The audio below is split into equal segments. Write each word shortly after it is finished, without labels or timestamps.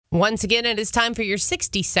Once again, it is time for your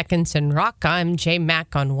 60 Seconds in Rock. I'm Jay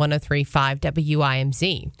Mack on 103.5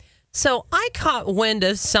 WIMZ. So I caught wind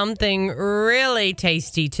of something really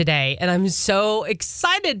tasty today, and I'm so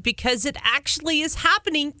excited because it actually is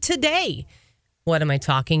happening today. What am I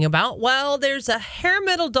talking about? Well, there's a hair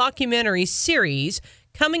metal documentary series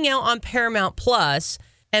coming out on Paramount Plus.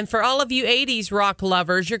 And for all of you 80s rock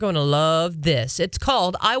lovers, you're going to love this. It's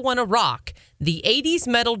called I Wanna Rock, The 80s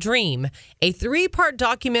Metal Dream, a 3-part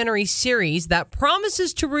documentary series that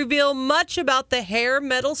promises to reveal much about the hair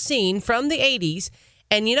metal scene from the 80s.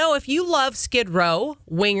 And you know, if you love Skid Row,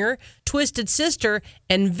 Winger, Twisted Sister,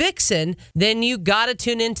 and Vixen, then you got to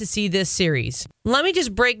tune in to see this series. Let me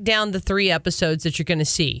just break down the 3 episodes that you're going to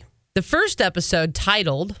see. The first episode,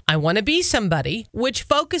 titled I Want to Be Somebody, which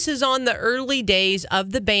focuses on the early days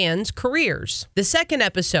of the band's careers. The second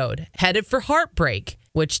episode, Headed for Heartbreak,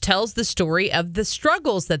 which tells the story of the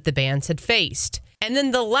struggles that the bands had faced. And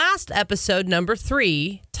then the last episode, number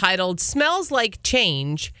 3, titled Smells Like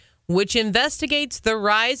Change, which investigates the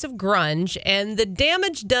rise of grunge and the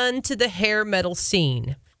damage done to the hair metal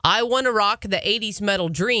scene. I Wanna Rock, The 80s Metal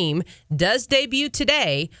Dream does debut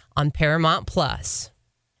today on Paramount Plus.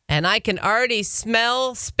 And I can already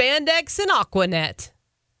smell spandex and Aquanet.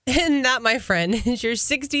 And that, my friend, is your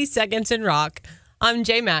 60 Seconds in Rock. I'm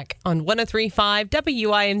Jay Mack on 103.5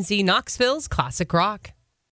 WIMZ Knoxville's Classic Rock.